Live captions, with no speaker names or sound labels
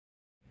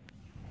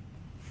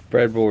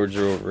Breadboards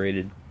are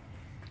overrated.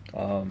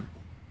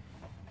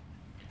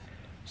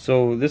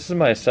 So this is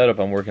my setup.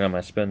 I'm working on my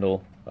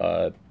spindle.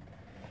 I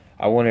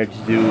wanted to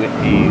do a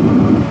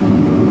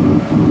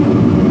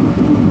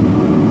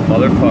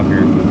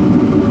motherfucker.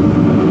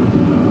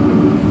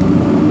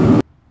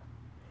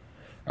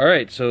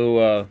 Alright,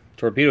 so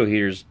torpedo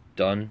heater's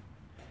done.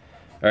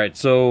 Alright,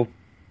 so I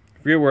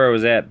forget where I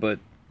was at, but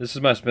this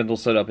is my spindle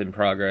setup in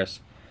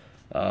progress.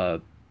 So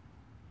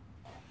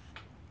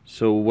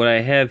what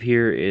I have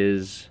here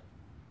is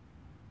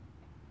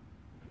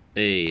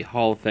a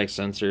Hall effect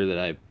sensor that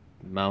I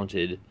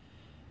mounted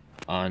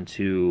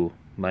onto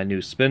my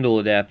new spindle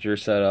adapter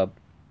setup.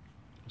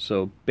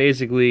 So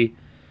basically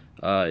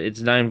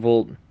it's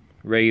 9-volt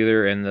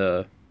regular, and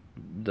the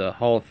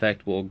Hall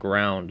effect will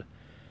ground.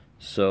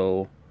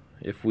 So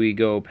if we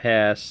go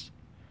past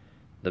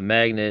the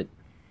magnet,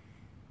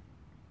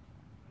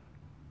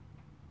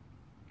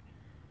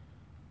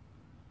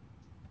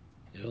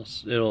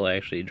 it'll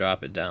actually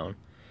drop it down.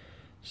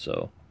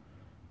 So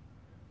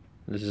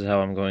this is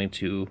how I'm going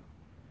to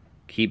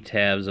keep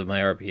tabs of my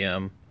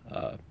RPM.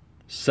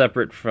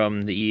 Separate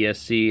from the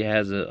ESC,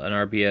 has an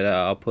RPM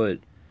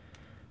output,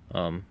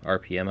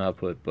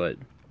 but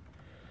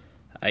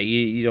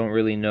you don't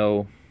really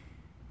know.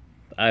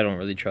 I don't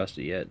really trust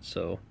it yet.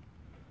 So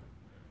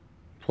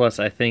plus,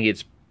 I think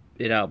it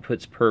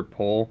outputs per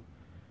pole,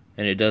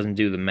 and it doesn't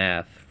do the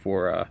math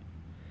for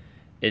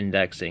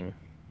indexing.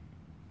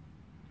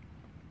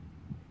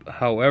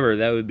 However,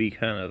 that would be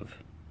kind of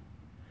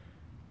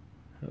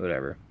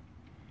whatever.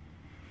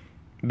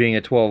 Being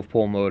a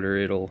 12-pole motor,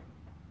 it'll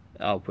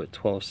output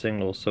 12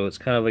 signals, so it's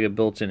kind of like a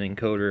built-in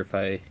encoder if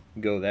I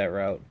go that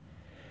route.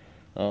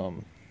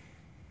 So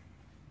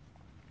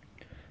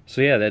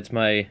yeah, that's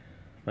my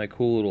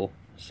cool little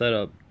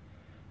setup,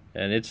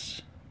 and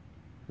this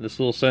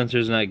little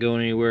sensor's not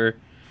going anywhere.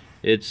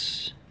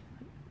 It's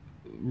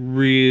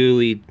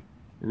really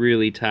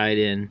tied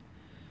in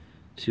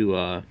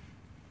to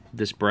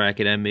this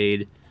bracket I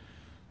made.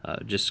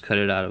 Just cut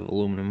it out of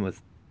aluminum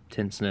with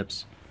tin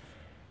snips,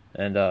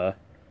 and I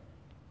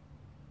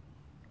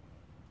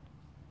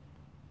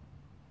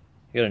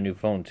got a new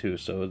phone too,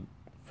 so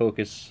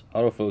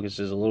autofocus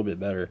is a little bit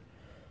better.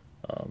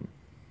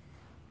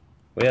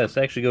 But yeah, let's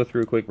actually go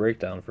through a quick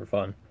breakdown for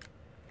fun.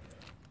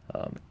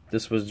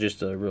 This was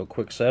just a real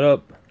quick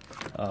setup.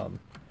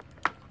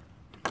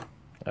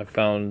 I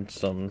found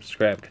some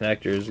scrap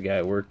connectors. The guy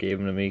at work gave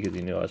them to me because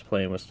he knew I was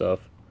playing with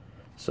stuff.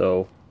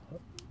 So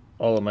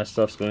all of my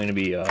stuff's going to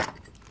be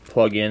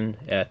plug in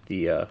at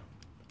the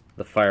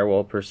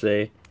firewall per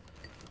se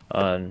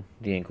on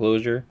the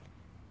enclosure,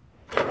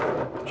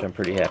 which I'm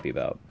pretty happy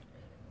about.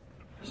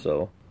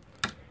 So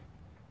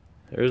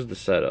there's the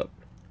setup.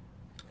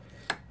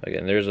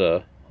 Again, there's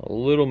a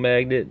little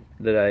magnet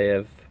that I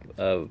have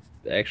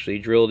actually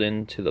drilled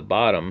into the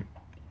bottom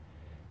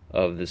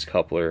of this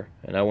coupler,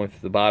 and I went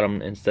through the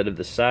bottom instead of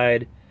the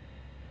side,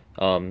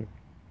 so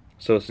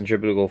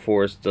centripetal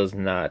force does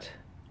not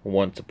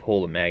want to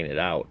pull the magnet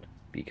out,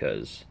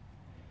 because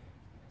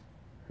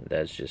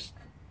that's just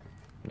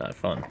not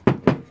fun.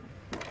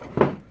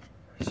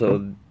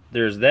 So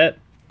there's that.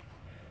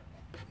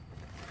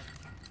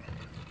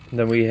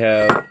 Then we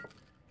have,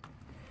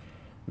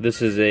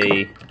 this is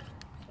a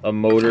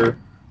motor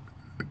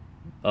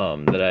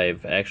that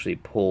I've actually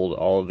pulled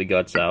all of the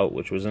guts out,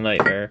 which was a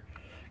nightmare,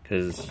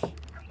 because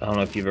I don't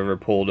know if you've ever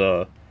pulled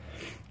a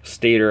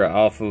stator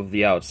off of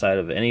the outside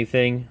of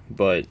anything,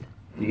 but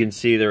you can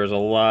see there was a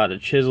lot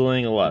of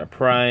chiseling, a lot of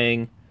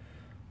prying,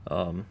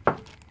 and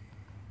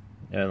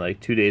like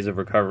 2 days of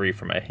recovery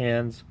for my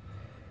hands.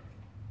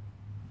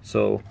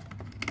 So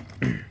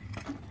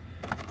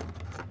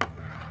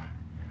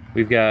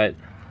we've got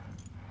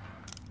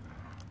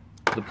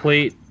the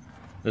plate.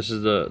 This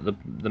is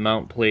the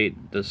mount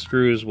plate. The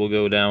screws will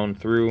go down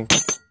through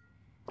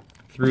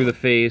the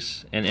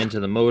face and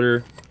into the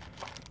motor.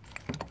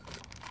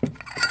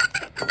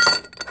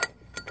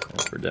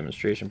 For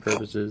demonstration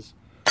purposes.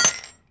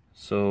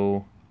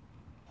 So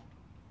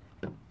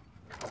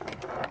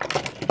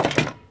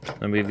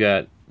then we've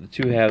got the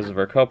two halves of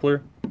our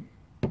coupler.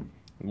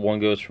 One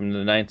goes from the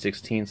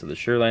 9/16 of the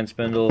sherlinre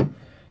spindle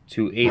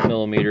to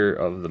 8mm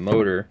of the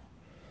motor.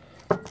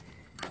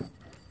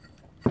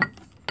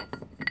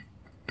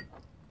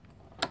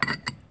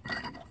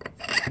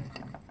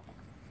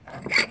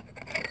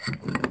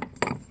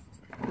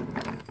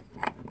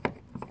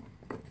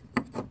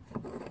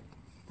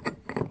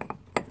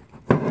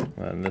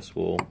 And this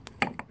will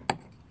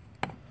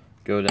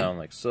go down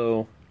like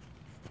so.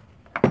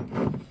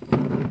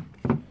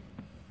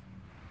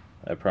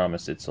 I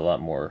promise it's a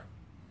lot more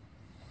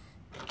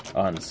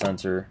on the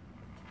sensor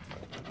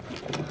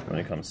when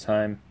it comes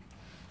time.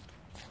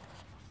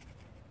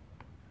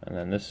 And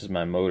then this is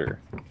my motor.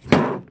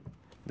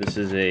 This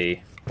is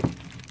a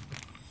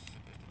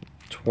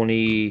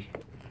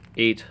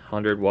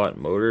 2800 watt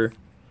motor.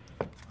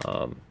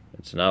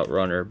 It's an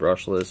outrunner,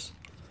 brushless,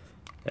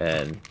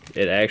 and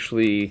it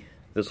actually,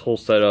 this whole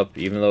setup,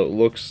 even though it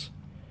looks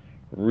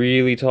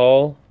really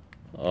tall,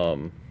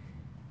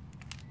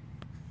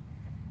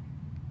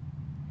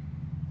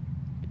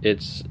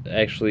 It's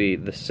actually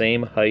the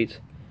same height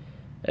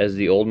as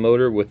the old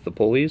motor with the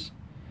pulleys,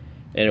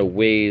 and it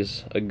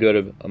weighs a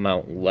good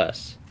amount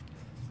less.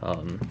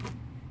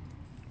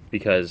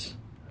 Because,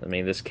 I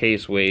mean, this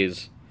case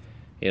weighs,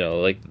 you know,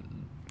 like,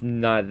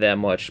 not that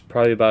much,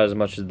 probably about as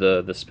much as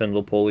the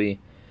spindle pulley,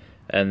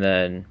 and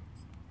then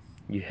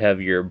you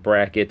have your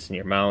brackets and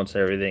your mounts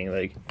and everything.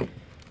 Like,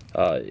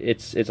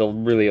 it's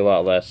really a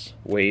lot less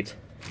weight.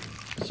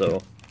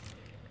 So,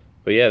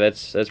 but yeah,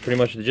 that's pretty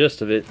much the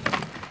gist of it.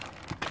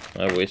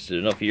 I wasted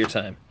enough of your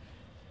time.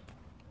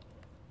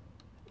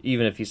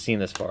 Even if you've seen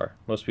this far.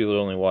 Most people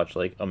only watch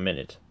like a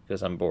minute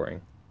because I'm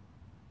boring.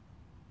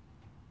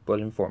 But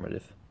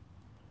informative.